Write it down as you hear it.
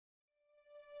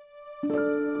The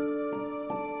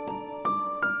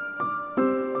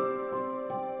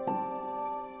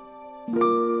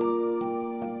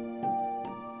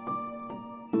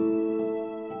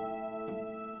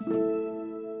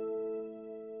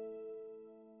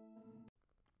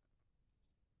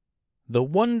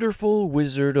Wonderful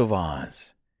Wizard of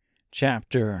Oz,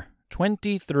 Chapter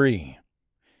 23.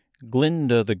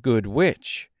 Glinda the Good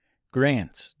Witch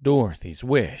Grants Dorothy's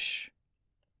Wish.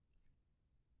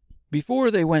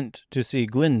 Before they went to see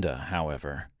Glinda,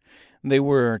 however, they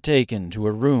were taken to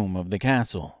a room of the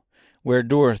castle, where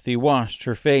Dorothy washed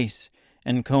her face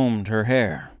and combed her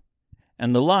hair,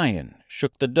 and the lion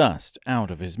shook the dust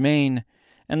out of his mane,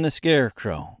 and the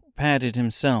Scarecrow patted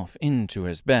himself into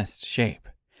his best shape,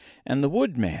 and the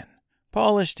Woodman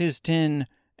polished his tin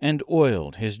and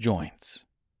oiled his joints.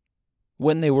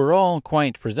 When they were all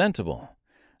quite presentable,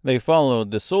 they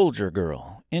followed the soldier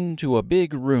girl into a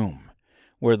big room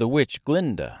where the witch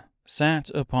Glinda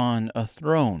sat upon a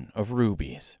throne of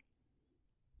rubies.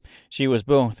 She was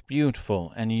both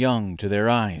beautiful and young to their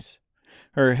eyes.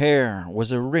 Her hair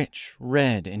was a rich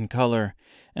red in color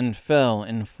and fell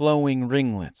in flowing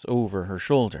ringlets over her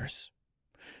shoulders.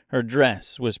 Her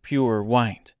dress was pure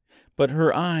white, but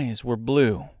her eyes were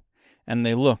blue, and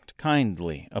they looked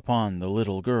kindly upon the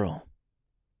little girl.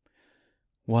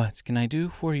 "What can I do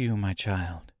for you, my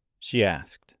child?" she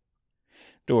asked.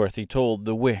 Dorothy told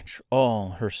the witch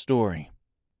all her story,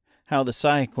 how the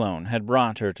cyclone had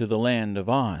brought her to the land of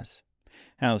Oz,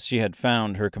 how she had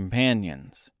found her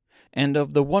companions, and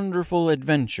of the wonderful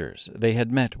adventures they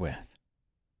had met with.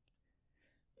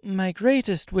 "My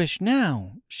greatest wish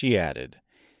now," she added,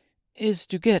 "is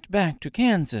to get back to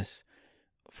Kansas,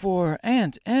 for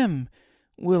Aunt Em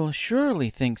will surely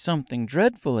think something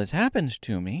dreadful has happened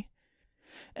to me,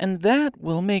 and that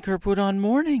will make her put on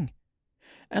mourning.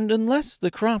 And unless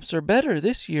the crops are better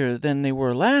this year than they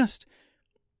were last,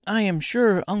 I am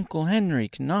sure Uncle Henry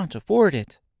cannot afford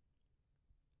it."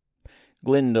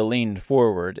 Glinda leaned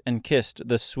forward and kissed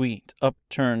the sweet,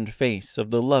 upturned face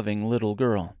of the loving little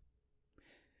girl.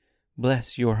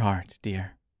 "Bless your heart,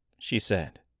 dear," she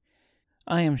said.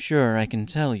 "I am sure I can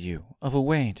tell you of a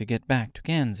way to get back to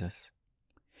Kansas."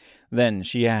 Then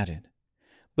she added,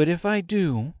 "But if I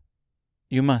do,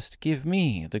 you must give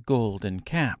me the golden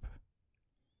cap."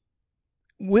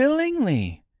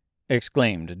 "Willingly,"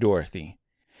 exclaimed Dorothy.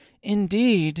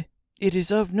 "Indeed, it is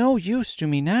of no use to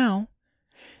me now,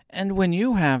 and when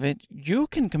you have it, you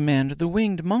can command the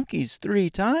winged monkeys 3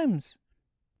 times.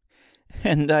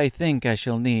 "And I think I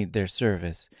shall need their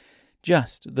service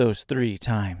just those 3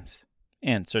 times,"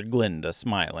 answered Glinda,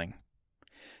 smiling.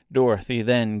 Dorothy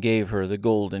then gave her the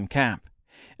golden cap,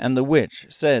 and the witch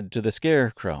said to the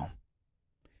Scarecrow,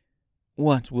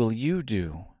 "What will you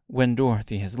do when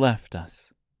Dorothy has left us?"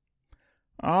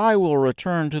 "I will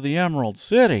return to the Emerald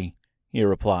City," he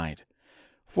replied,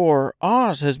 "for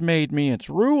Oz has made me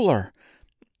its ruler,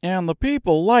 and the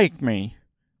people like me.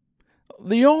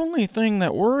 The only thing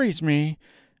that worries me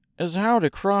is how to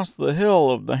cross the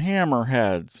hill of the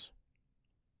Hammerheads."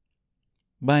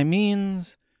 "By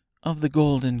means of the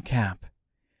golden cap,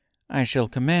 I shall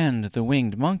command the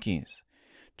winged monkeys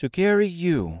to carry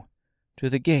you to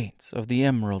the gates of the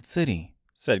Emerald City,"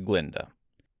 said Glinda,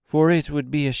 "for it would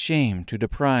be a shame to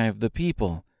deprive the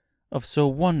people of so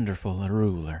wonderful a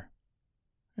ruler."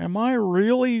 "Am I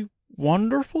really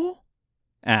wonderful?"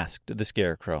 asked the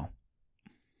Scarecrow.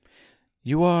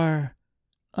 "You are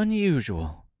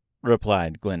unusual,"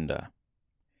 replied Glinda.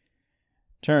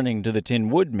 Turning to the Tin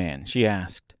Woodman, she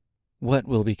asked, "What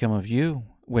will become of you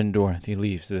when Dorothy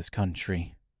leaves this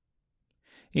country?"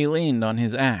 He leaned on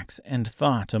his axe and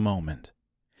thought a moment.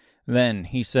 Then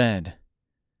he said,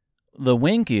 "The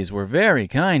Winkies were very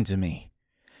kind to me,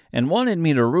 and wanted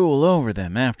me to rule over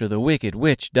them after the Wicked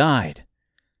Witch died.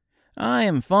 I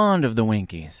am fond of the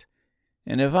Winkies,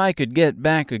 and if I could get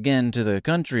back again to the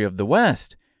country of the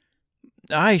West,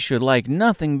 I should like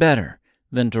nothing better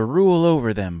than to rule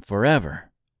over them forever."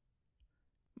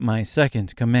 "My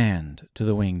second command to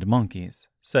the winged monkeys,"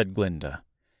 said Glinda,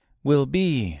 "will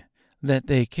be that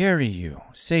they carry you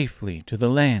safely to the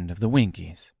land of the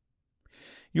Winkies.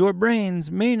 Your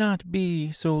brains may not be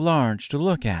so large to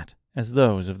look at as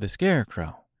those of the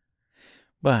Scarecrow,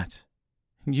 but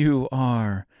you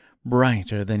are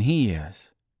brighter than he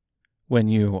is when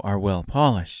you are well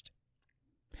polished,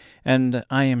 and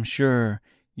I am sure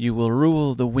you will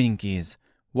rule the Winkies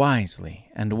wisely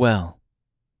and well."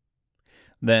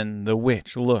 Then the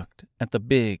witch looked at the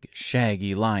big,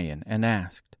 shaggy lion and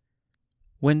asked,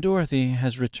 "When Dorothy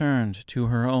has returned to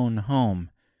her own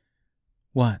home,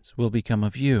 what will become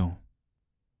of you?"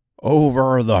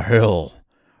 "Over the hill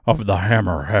of the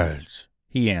Hammerheads,"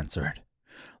 he answered,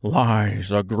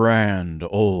 lies a grand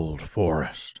old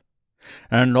forest,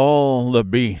 and all the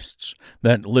beasts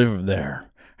that live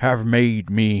there have made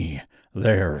me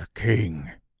their king.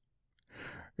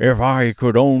 If I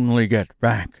could only get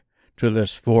back to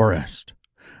this forest,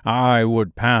 I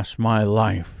would pass my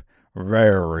life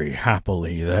very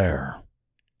happily there."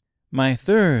 "My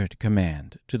third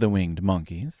command to the winged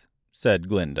monkeys," said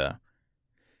Glinda,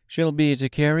 "shall be to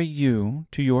carry you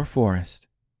to your forest.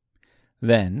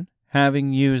 Then,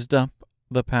 having used up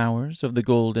the powers of the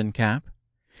golden cap,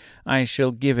 I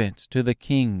shall give it to the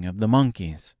king of the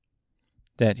monkeys,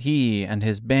 that he and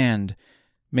his band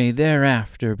may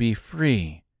thereafter be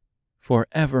free for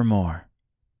evermore."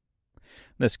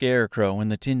 The Scarecrow and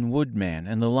the Tin Woodman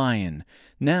and the Lion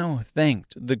now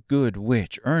thanked the good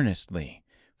witch earnestly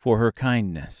for her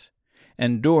kindness,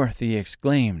 and Dorothy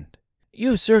exclaimed,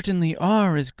 "You certainly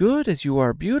are as good as you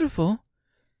are beautiful,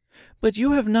 but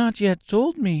you have not yet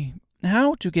told me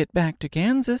how to get back to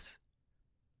Kansas."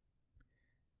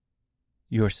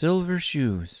 "Your silver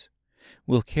shoes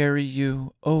will carry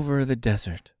you over the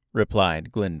desert,"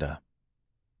 replied Glinda.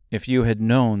 "If you had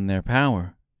known their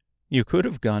power, you could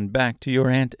have gone back to your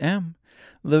Aunt Em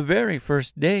the very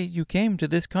first day you came to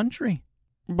this country."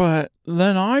 "But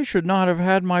then I should not have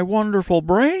had my wonderful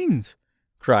brains,"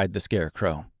 cried the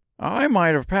Scarecrow. "I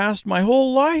might have passed my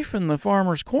whole life in the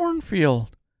farmer's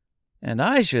cornfield." "And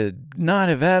I should not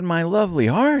have had my lovely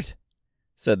heart,"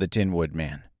 said the Tin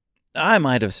Woodman. "I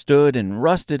might have stood and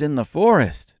rusted in the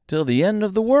forest till the end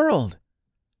of the world."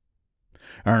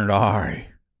 "And I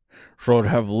should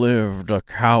have lived a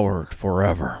coward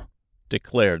forever,"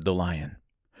 declared the Lion,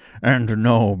 "and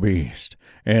no beast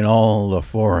in all the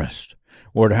forest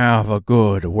would have a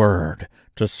good word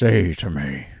to say to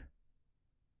me."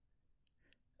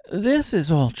 "This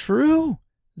is all true,"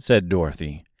 said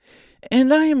Dorothy,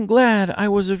 "and I am glad I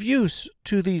was of use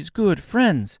to these good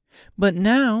friends. But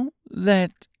now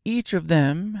that each of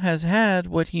them has had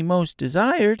what he most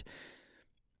desired,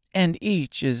 and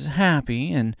each is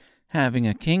happy and having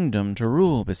a kingdom to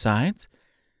rule besides,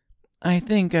 I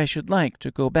think I should like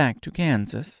to go back to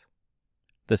Kansas."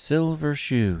 "The silver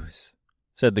shoes,"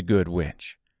 said the good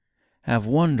witch, "have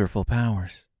wonderful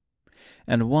powers,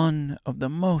 and one of the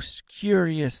most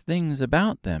curious things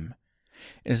about them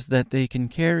is that they can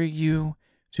carry you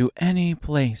to any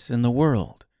place in the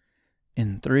world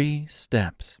in 3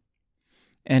 steps,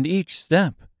 and each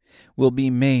step will be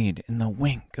made in the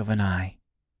wink of an eye.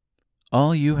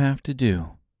 All you have to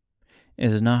do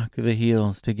is knock the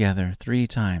heels together 3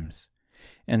 times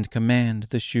and command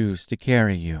the shoes to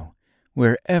carry you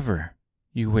wherever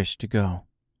you wish to go."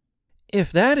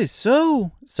 "If that is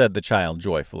so," said the child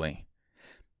joyfully,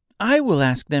 "I will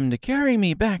ask them to carry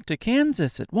me back to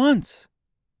Kansas at once."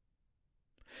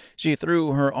 She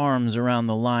threw her arms around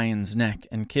the lion's neck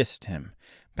and kissed him,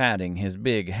 patting his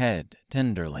big head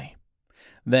tenderly.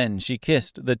 Then she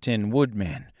kissed the Tin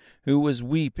Woodman, who was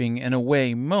weeping in a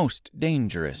way most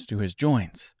dangerous to his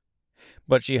joints.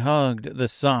 But she hugged the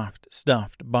soft,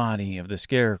 stuffed body of the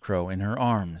Scarecrow in her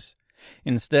arms,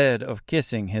 instead of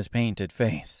kissing his painted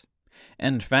face,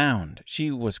 and found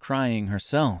she was crying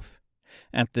herself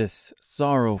at this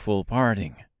sorrowful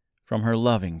parting from her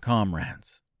loving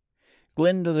comrades.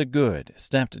 Glinda the Good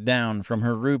stepped down from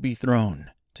her ruby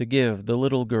throne to give the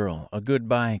little girl a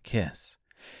goodbye kiss,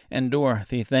 and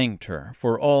Dorothy thanked her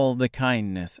for all the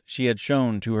kindness she had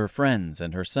shown to her friends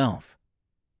and herself.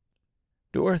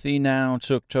 Dorothy now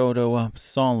took Toto up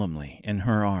solemnly in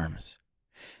her arms,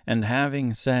 and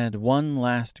having said one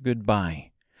last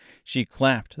goodbye, she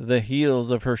clapped the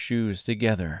heels of her shoes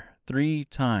together 3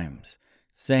 times,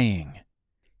 saying,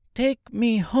 "Take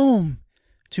me home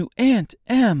to Aunt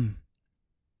Em."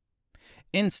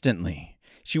 Instantly,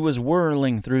 she was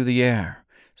whirling through the air,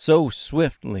 so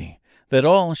swiftly that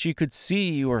all she could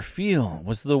see or feel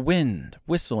was the wind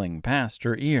whistling past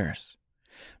her ears.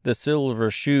 The silver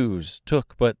shoes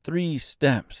took but 3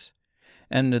 steps,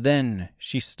 and then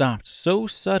she stopped so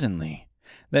suddenly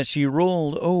that she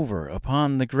rolled over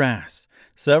upon the grass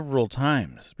several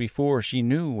times before she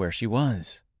knew where she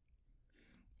was.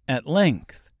 At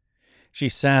length, she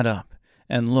sat up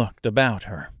and looked about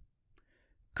her.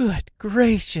 "Good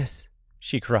gracious!"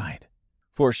 she cried,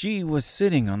 for she was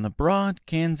sitting on the broad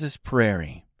Kansas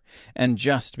prairie, and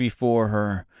just before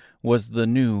her was the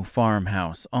new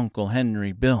farmhouse Uncle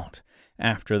Henry built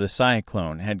after the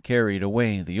cyclone had carried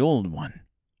away the old one.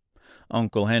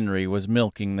 Uncle Henry was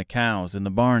milking the cows in the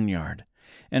barnyard,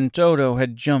 and Toto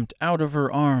had jumped out of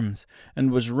her arms and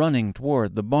was running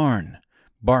toward the barn,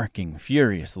 barking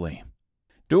furiously.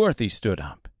 Dorothy stood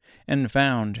up and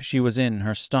found she was in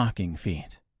her stocking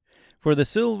feet, for the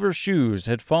silver shoes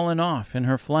had fallen off in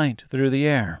her flight through the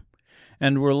air,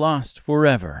 and were lost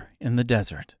forever in the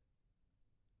desert.